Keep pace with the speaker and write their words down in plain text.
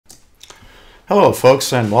Hello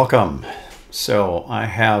folks and welcome. So I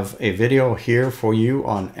have a video here for you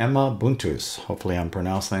on Emmabuntüs. Hopefully I'm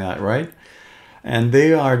pronouncing that right. And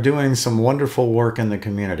they are doing some wonderful work in the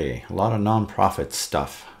community. A lot of nonprofit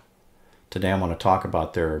stuff. Today I'm going to talk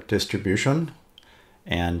about their distribution.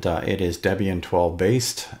 And it is Debian 12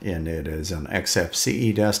 based and it is an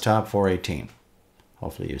Xfce desktop 418.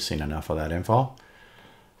 Hopefully you've seen enough of that info.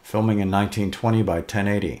 Filming in 1920 by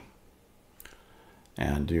 1080.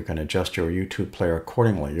 And you can adjust your YouTube player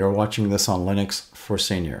accordingly. You're watching this on Linux for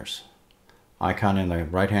Seniors. Icon in the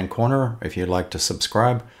right hand corner if you'd like to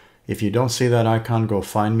subscribe. If you don't see that icon, go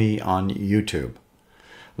find me on YouTube.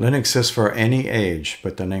 Linux is for any age,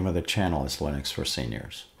 but the name of the channel is Linux for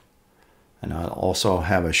Seniors. And I'll also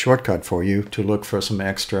have a shortcut for you to look for some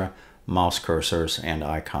extra mouse cursors and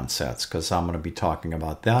icon sets, because I'm going to be talking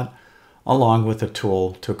about that along with a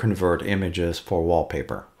tool to convert images for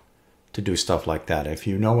wallpaper. To do stuff like that. If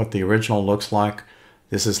you know what the original looks like,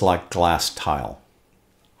 this is like glass tile.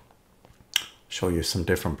 Show you some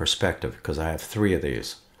different perspective because I have 3 of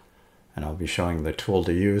these. And I'll be showing the tool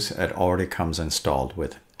to use. It already comes installed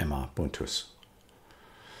with Emmabuntüs.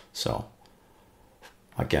 So,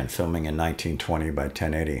 again, filming in 1920 by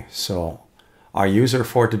 1080. So, our user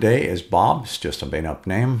for today is Bob. It's just a made-up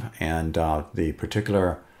name. And the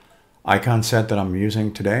particular icon set that I'm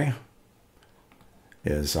using today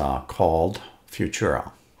is called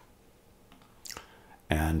Futura.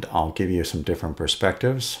 And I'll give you some different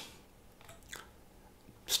perspectives,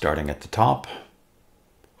 starting at the top.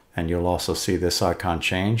 And you'll also see this icon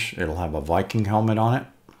change. It'll have a Viking helmet on it.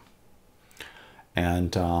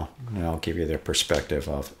 And I'll give you the perspective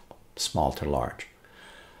of small to large.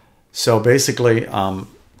 So basically, to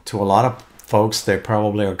a lot of folks, they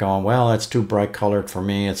probably are going, well, it's too bright colored for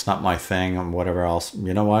me. It's not my thing and whatever else.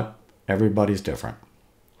 You know what? Everybody's different.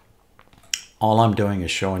 All I'm doing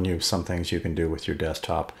is showing you some things you can do with your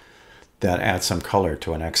desktop that add some color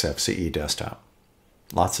to an Xfce desktop.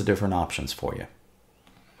 Lots of different options for you.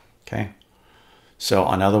 Okay, so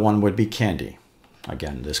another one would be candy.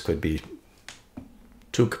 Again, this could be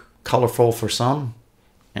too colorful for some,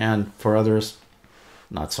 and for others,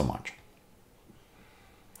 not so much.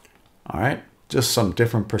 All right, just some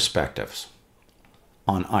different perspectives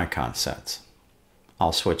on icon sets.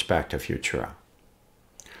 I'll switch back to Futura.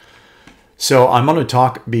 So I'm going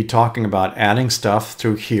to be talking about adding stuff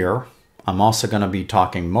through here. I'm also going to be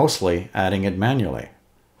talking mostly adding it manually.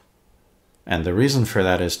 And the reason for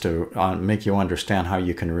that is to make you understand how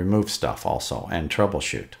you can remove stuff also and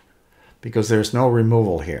troubleshoot. Because there's no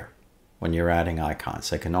removal here when you're adding icons.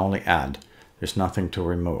 They can only add. There's nothing to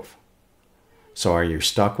remove. So are you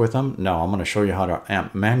stuck with them? No, I'm going to show you how to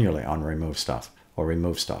manually remove stuff or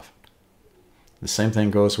remove stuff. The same thing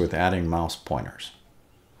goes with adding mouse pointers.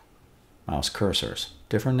 Mouse cursors.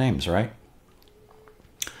 Different names, right?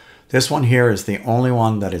 This one here is the only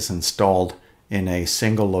one that is installed in a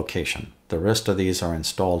single location. The rest of these are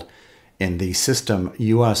installed in the system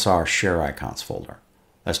USR share icons folder.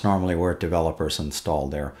 That's normally where developers install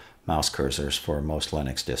their mouse cursors for most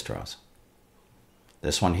Linux distros.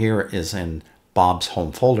 This one here is in Bob's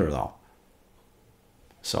home folder though.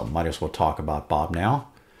 So might as well talk about Bob now.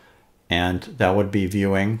 And that would be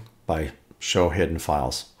viewing by show hidden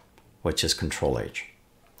files, which is Control-H.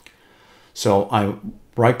 So I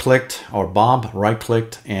right-clicked, or Bob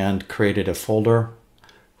right-clicked and created a folder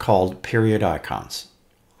called period icons.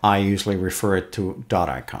 I usually refer it to dot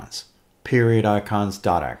icons. Period icons,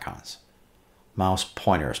 dot icons. Mouse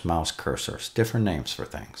pointers, mouse cursors, different names for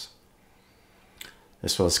things.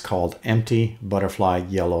 This was called Empty Butterfly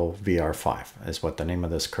Yellow VR5 is what the name of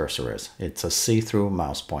this cursor is. It's a see-through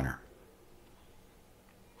mouse pointer.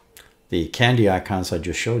 The candy icons I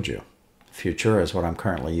just showed you. Futura is what I'm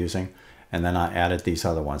currently using. And then I added these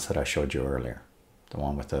other ones that I showed you earlier. The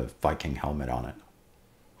one with the Viking helmet on it.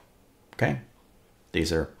 Okay?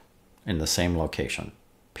 These are in the same location.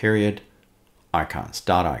 Period icons,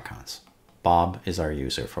 dot icons. Bob is our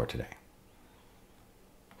user for today.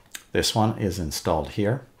 This one is installed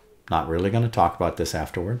here. Not really going to talk about this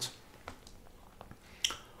afterwards.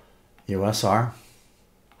 USR,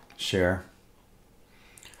 share,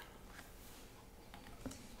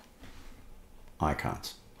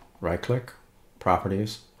 icons. Right-click,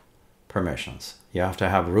 properties, permissions. You have to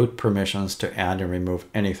have root permissions to add and remove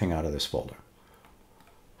anything out of this folder.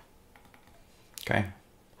 Okay.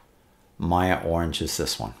 Maya Orange is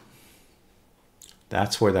this one.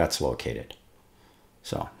 That's where that's located.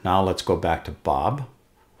 So now let's go back to Bob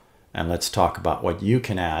and let's talk about what you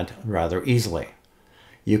can add rather easily.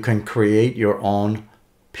 You can create your own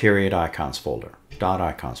period icons folder, dot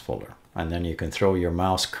icons folder. And then you can throw your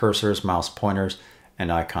mouse cursors, mouse pointers,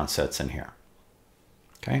 and icon sets in here.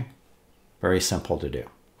 Okay, very simple to do.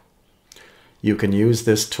 You can use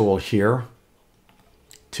this tool here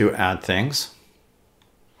to add things,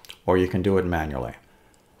 or you can do it manually.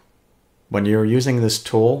 When you're using this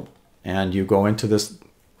tool and you go into this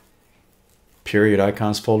period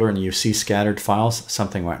icons folder and you see scattered files,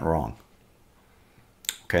 something went wrong.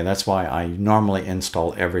 Okay, that's why I normally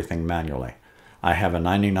install everything manually. I have a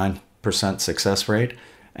 99% success rate,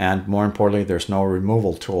 and more importantly, there's no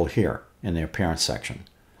removal tool here in the appearance section.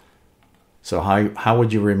 So how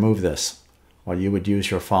would you remove this? Well, you would use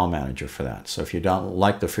your file manager for that. So if you don't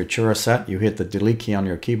like the Futura set, you hit the delete key on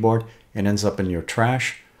your keyboard, it ends up in your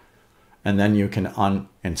trash, and then you can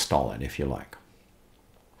uninstall it if you like.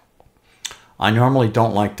 I normally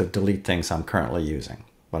don't like to delete things I'm currently using,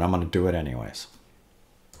 but I'm going to do it anyways.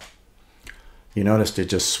 You noticed it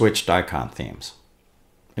just switched icon themes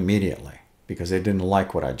immediately because they didn't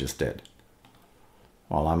like what I just did.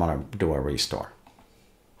 Well, I'm going to do a restore.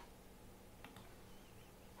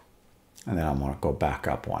 And then I'm going to go back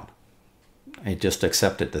up one. It just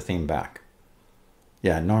accepted the theme back.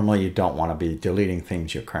 Yeah, normally you don't want to be deleting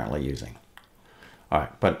themes you're currently using. All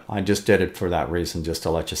right, but I just did it for that reason, just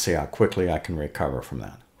to let you see how quickly I can recover from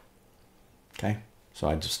that. Okay, so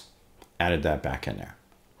I just added that back in there.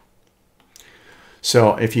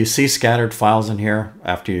 So if you see scattered files in here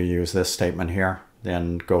after you use this statement here,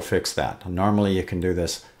 then go fix that. Normally you can do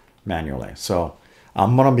this manually. So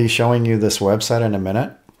I'm going to be showing you this website in a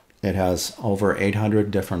minute. It has over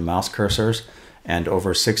 800 different mouse cursors and over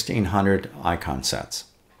 1,600 icon sets.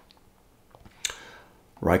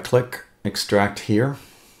 Right-click, extract here.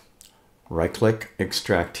 Right-click,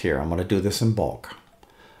 extract here. I'm going to do this in bulk.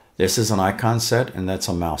 This is an icon set, and that's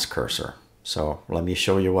a mouse cursor. So let me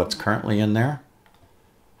show you what's currently in there.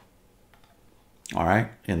 All right,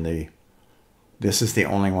 this is the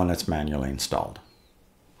only one that's manually installed.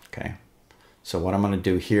 Okay, so what I'm going to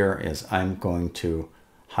do here is I'm going to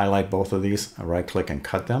highlight both of these, right-click and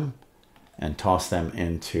cut them, and toss them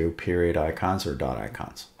into period icons or dot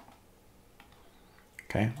icons.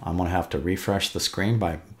 Okay, I'm going to have to refresh the screen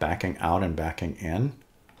by backing out and backing in,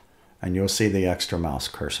 and you'll see the extra mouse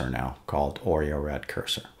cursor now called Oreo Red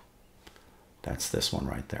Cursor. That's this one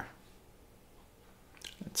right there.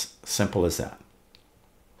 It's simple as that.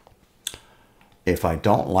 If I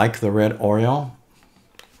don't like the red Oreo,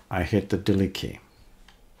 I hit the delete key.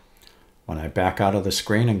 When I back out of the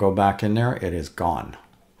screen and go back in there, it is gone.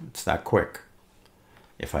 It's that quick.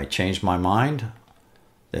 If I change my mind,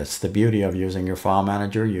 that's the beauty of using your file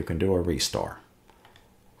manager. You can do a restore.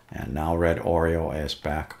 And now red Oreo is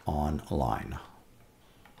back online.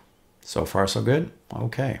 So far, so good?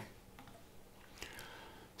 Okay.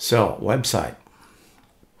 So, website.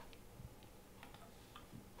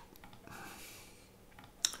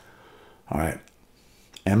 All right.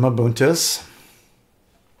 Emmabuntüs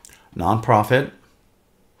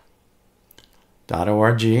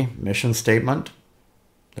nonprofit.org mission statement.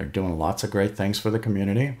 They're doing lots of great things for the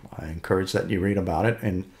community. I encourage that you read about it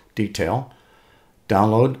in detail.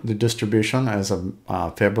 Download the distribution as of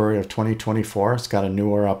February of 2024. It's got a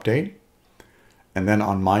newer update. And then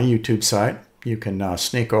on my YouTube site, you can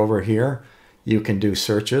sneak over here. You can do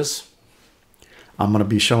searches. I'm going to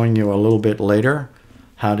be showing you a little bit later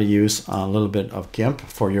how to use a little bit of GIMP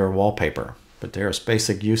for your wallpaper. But there's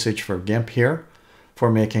basic usage for GIMP here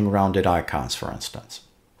for making rounded icons, for instance.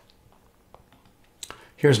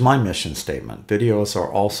 Here's my mission statement. Videos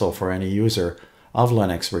are also for any user of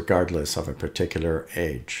Linux, regardless of a particular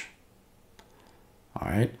age.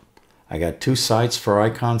 All right. I got 2 sites for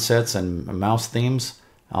icon sets and mouse themes.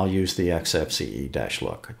 I'll use the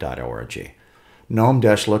xfce-look.org.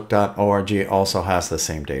 gnome-look.org also has the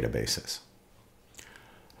same databases.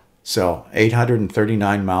 So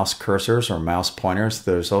 839 mouse cursors or mouse pointers.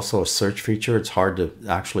 There's also a search feature. It's hard to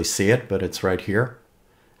actually see it, but it's right here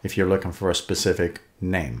if you're looking for a specific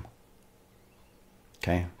name.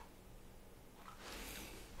 Okay.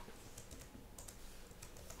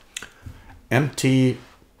 Empty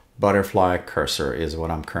butterfly cursor is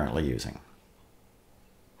what I'm currently using.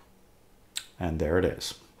 And there it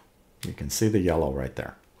is. You can see the yellow right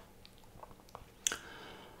there.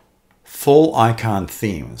 Full icon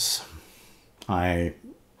themes. I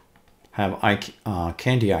have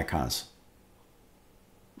candy icons.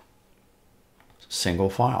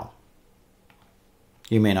 Single file.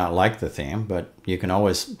 You may not like the theme, but you can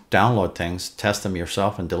always download things, test them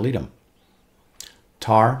yourself, and delete them.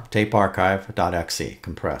 tar, tape archive.exe,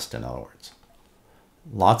 compressed in other words.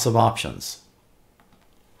 Lots of options.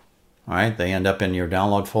 All right, they end up in your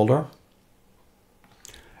download folder.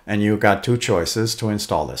 And you've got 2 choices to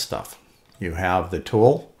install this stuff. You have the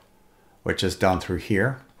tool, which is done through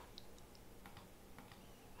here.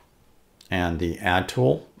 and the Add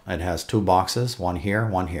tool. It has two boxes, one here,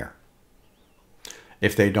 one here.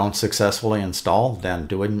 If they don't successfully install, then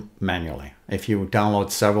do it manually. If you download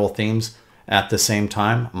several themes at the same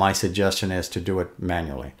time, my suggestion is to do it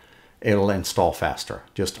manually. It'll install faster.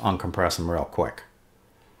 Just uncompress them real quick.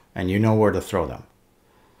 And you know where to throw them.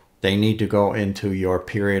 They need to go into your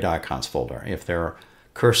period icons folder if they're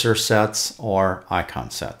cursor sets or icon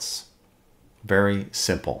sets. Very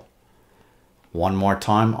simple. One more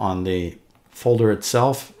time on the folder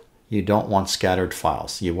itself, you don't want scattered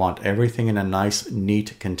files. You want everything in a nice,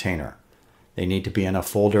 neat container. They need to be in a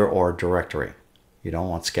folder or directory. You don't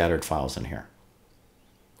want scattered files in here.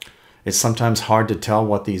 It's sometimes hard to tell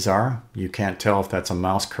what these are. You can't tell if that's a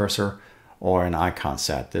mouse cursor or an icon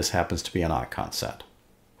set. This happens to be an icon set.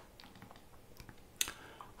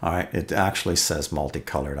 All right, it actually says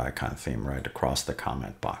multicolored icon theme right across the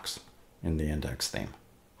comment box in the index theme.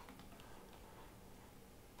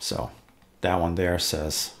 So that one there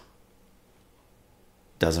says,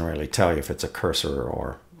 doesn't really tell you if it's a cursor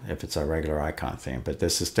or if it's a regular icon theme, but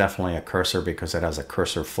this is definitely a cursor because it has a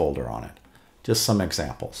cursor folder on it. Just some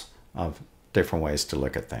examples of different ways to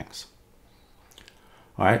look at things.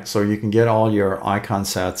 All right, so you can get all your icon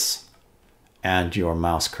sets and your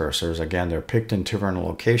mouse cursors. Again, they're picked in different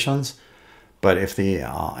locations, but if the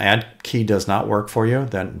add key does not work for you,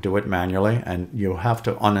 then do it manually, and you'll have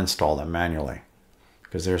to uninstall them manually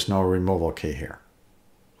because there's no removal key here.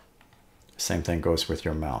 Same thing goes with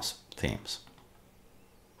your mouse themes.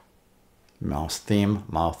 Mouse theme,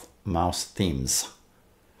 mouse themes.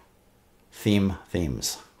 Theme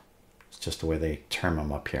themes. It's just the way they term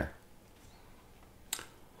them up here.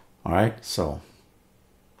 All right, so,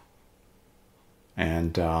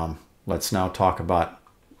 and let's now talk about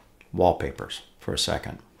wallpapers for a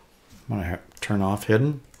second. I'm going to turn off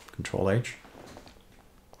hidden, Control H.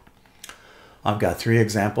 I've got 3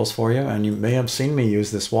 examples for you, and you may have seen me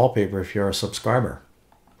use this wallpaper if you're a subscriber.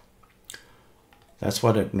 That's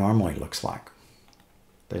what it normally looks like.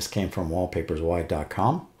 This came from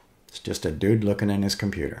wallpaperswide.com. It's just a dude looking in his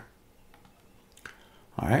computer.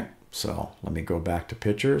 All right, so let me go back to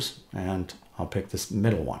pictures, and I'll pick this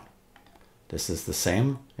middle one. This is the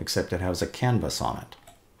same, except it has a canvas on it.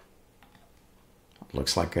 It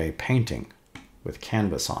looks like a painting with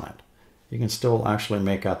canvas on it. You can still actually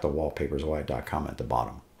make out the wallpaperswide.com at the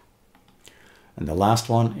bottom. And the last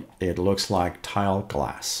one, it looks like tile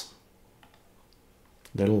glass.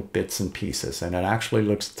 Little bits and pieces, and it actually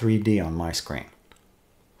looks 3D on my screen.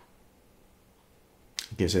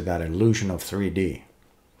 It gives it that illusion of 3D.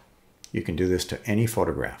 You can do this to any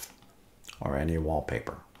photograph or any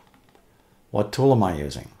wallpaper. What tool am I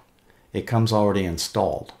using? It comes already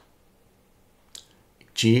installed.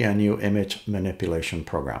 GNU Image Manipulation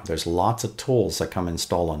Program. There's lots of tools that come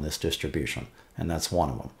installed on this distribution, and that's one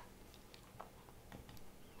of them.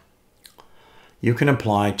 You can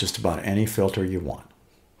apply just about any filter you want.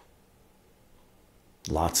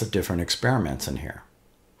 Lots of different experiments in here.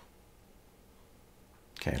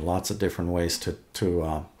 Okay, lots of different ways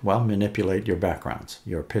to well, manipulate your backgrounds,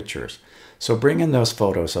 your pictures. So bring in those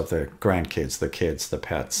photos of the grandkids, the kids, the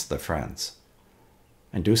pets, the friends,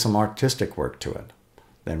 and do some artistic work to it.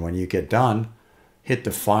 Then when you get done, hit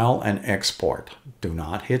the File and Export. Do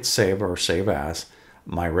not hit Save or Save As.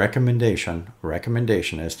 My recommendation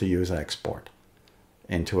is to use Export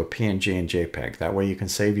into a PNG and JPEG. That way you can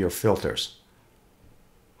save your filters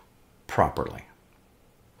properly.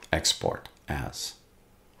 Export as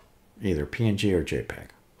either PNG or JPEG.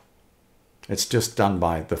 It's just done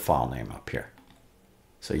by the file name up here.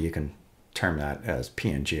 So you can term that as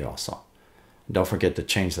PNG also. Don't forget to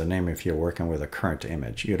change the name if you're working with a current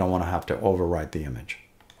image. You don't want to have to overwrite the image.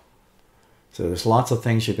 So there's lots of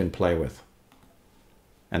things you can play with.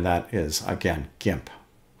 And that is, again, GIMP,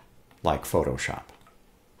 like Photoshop.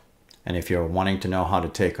 And if you're wanting to know how to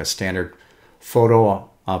take a standard photo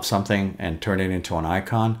of something and turn it into an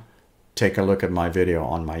icon, take a look at my video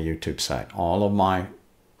on my YouTube site. All of my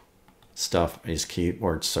stuff is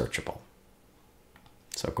keyword searchable.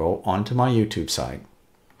 So go onto my YouTube site,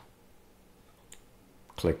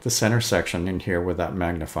 click the center section in here with that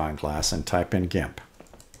magnifying glass and type in GIMP.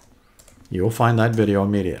 You'll find that video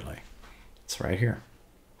immediately. It's right here.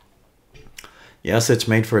 Yes, it's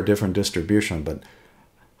made for a different distribution, but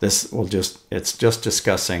this will it's just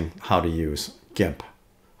discussing how to use GIMP,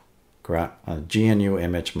 a GNU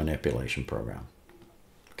Image Manipulation Program.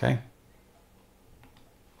 Okay?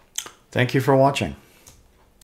 Thank you for watching.